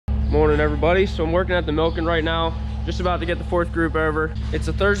Morning everybody. So I'm working at the milking right now, just about to get the fourth group over. It's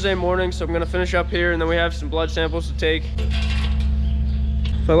a Thursday morning, so I'm gonna finish up here and then we have some blood samples to take.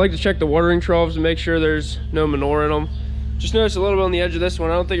 So I like to check the watering troughs and make sure there's no manure in them. Just noticed a little bit on the edge of this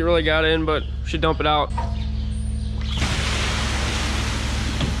one. I don't think it really got in, but should dump it out.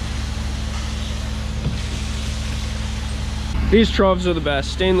 These troughs are the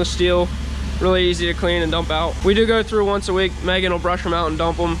best. Stainless steel, really easy to clean and dump out. We do go through once a week. Megan will brush them out and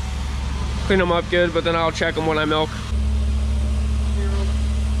dump them, clean them up good, but then I'll check them when I milk.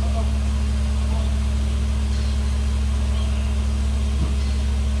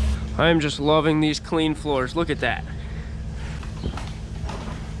 I am just loving these clean floors. Look at that.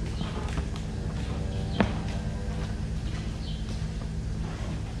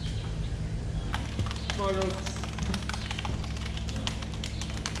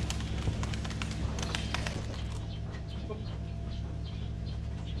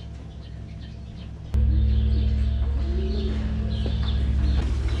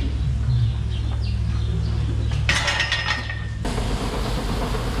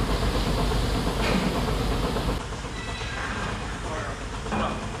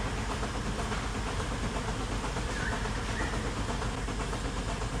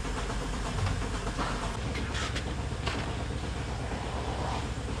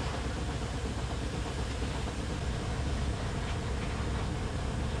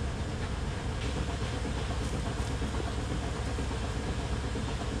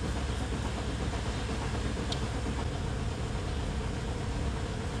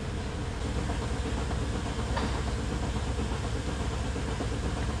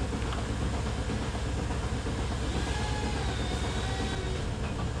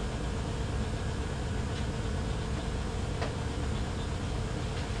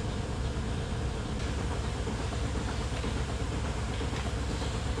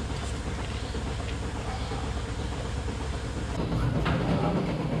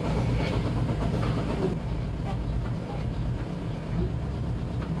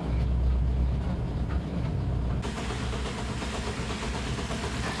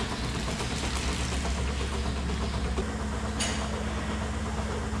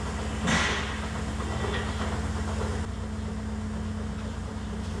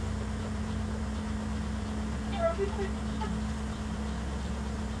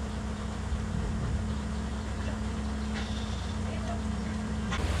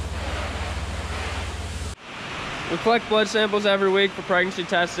 We collect blood samples every week for pregnancy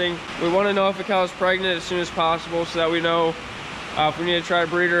testing. We want to know if a cow is pregnant as soon as possible so that we know if we need to try to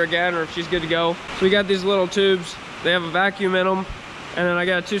breed her again or if she's good to go. So we got these little tubes. They have a vacuum in them, and then I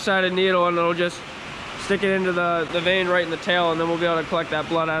got a two-sided needle, and it'll just stick it into the vein right in the tail, and then we'll be able to collect that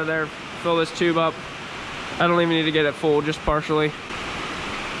blood out of there, fill this tube up. I don't even need to get it full, just partially.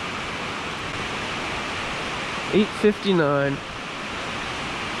 8:59.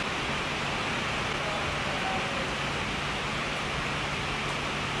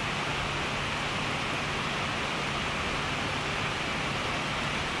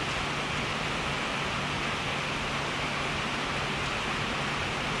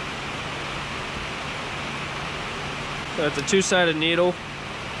 So it's a two-sided needle.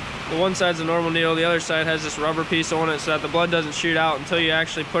 The one side's a normal needle, the other side has this rubber piece on it so that the blood doesn't shoot out until you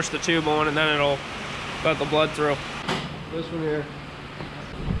actually push the tube on, and then it'll let the blood through. This one here.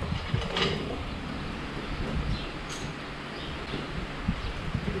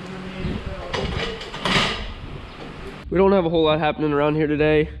 We don't have a whole lot happening around here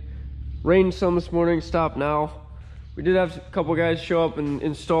today. Rained some this morning, stopped now. We did have a couple guys show up and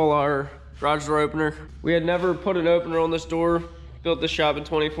install our garage door opener. We had never put an opener on this door. Built this shop in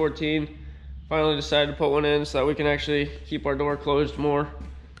 2014. Finally decided to put one in so that we can actually keep our door closed more.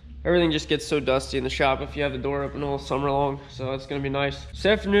 Everything just gets so dusty in the shop if you have the door open all summer long, so it's gonna be nice. This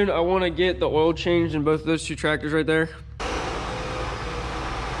afternoon, I wanna get the oil changed in both of those two tractors right there.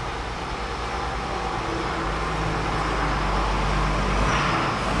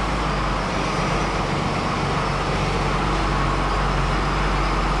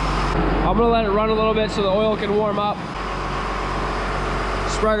 I'm gonna let it run a little bit so the oil can warm up.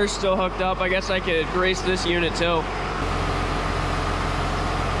 Spreader's still hooked up. I guess I could grease this unit too.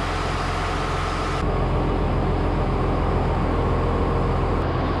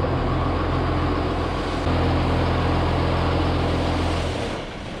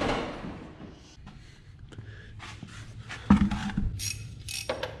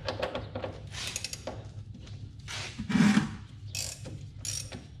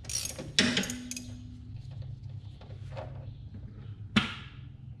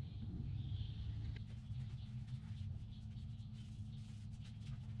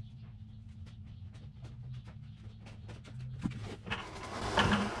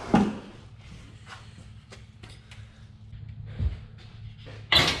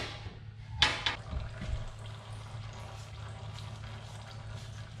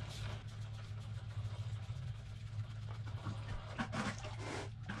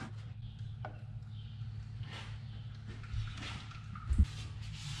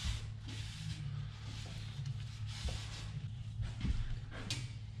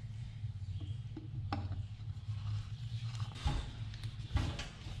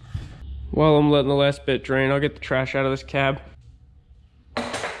 While I'm letting the last bit drain, I'll get the trash out of this cab.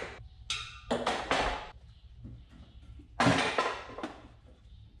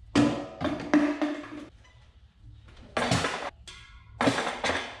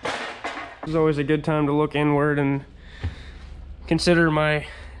 It's always a good time to look inward and consider my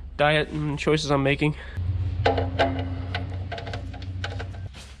diet and choices I'm making.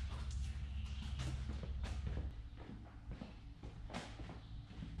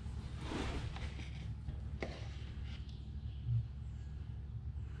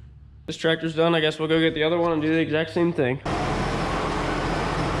 This tractor's done. I guess we'll go get the other one and do the exact same thing.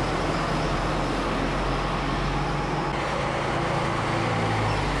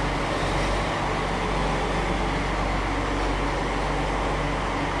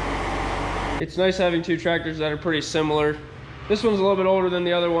 It's nice having two tractors that are pretty similar. This one's a little bit older than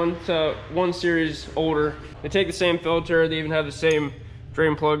the other one. It's one series older. They take the same filter. They even have the same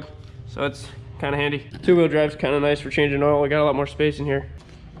drain plug. So it's kind of handy. Two-wheel drive's kind of nice for changing oil. We got a lot more space in here.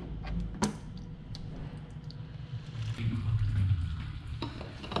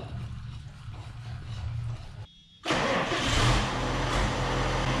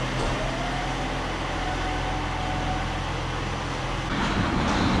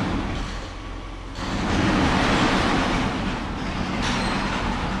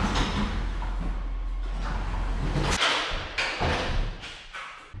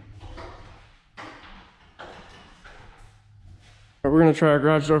 We're gonna try our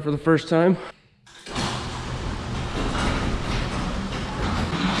garage door for the first time.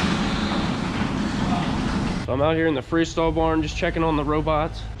 So I'm out here in the freestyle barn just checking on the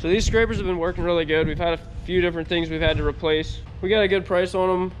robots. So these scrapers have been working really good. We've had a few different things we've had to replace. We got a good price on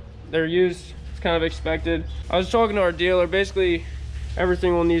them. They're used, it's kind of expected. I was talking to our dealer, basically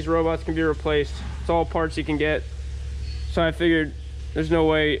everything on these robots can be replaced. It's all parts you can get. So I figured there's no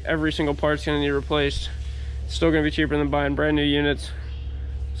way every single part's gonna need replaced. It's still gonna be cheaper than buying brand new units.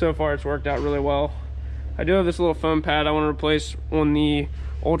 So far it's worked out really well. I do have this little foam pad I want to replace on the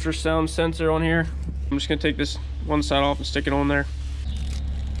ultrasound sensor on here. I'm just gonna take this one side off and stick it on there.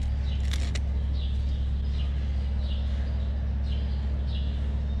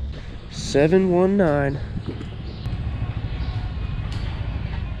 $719.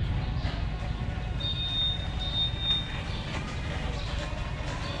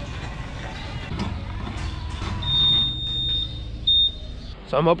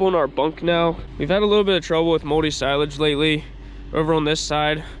 So I'm up on our bunk now. We've had a little bit of trouble with moldy silage lately. Over on this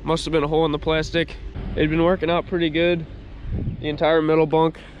side, must have been a hole in the plastic. It'd been working out pretty good. The entire middle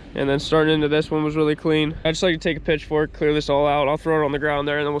bunk, and then starting into this one was really clean. I'd just like to take a pitchfork, clear this all out. I'll throw it on the ground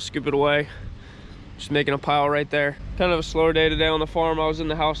there and then we'll scoop it away. Just making a pile right there. Kind of a slower day today on the farm. I was in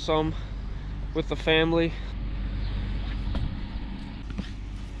the house some with the family.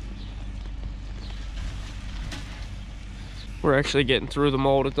 We're actually getting through the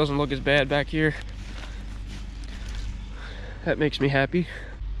mold. It doesn't look as bad back here. That makes me happy.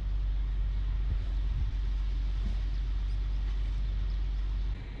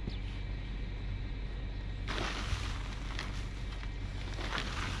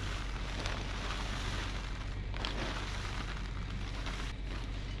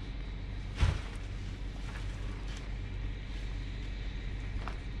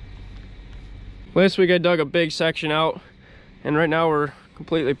 Last week I dug a big section out, and right now we're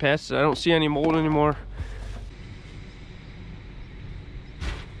completely past it. I don't see any mold anymore.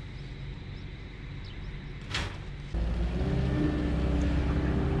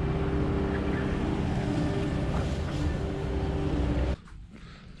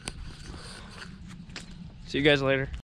 See you guys later.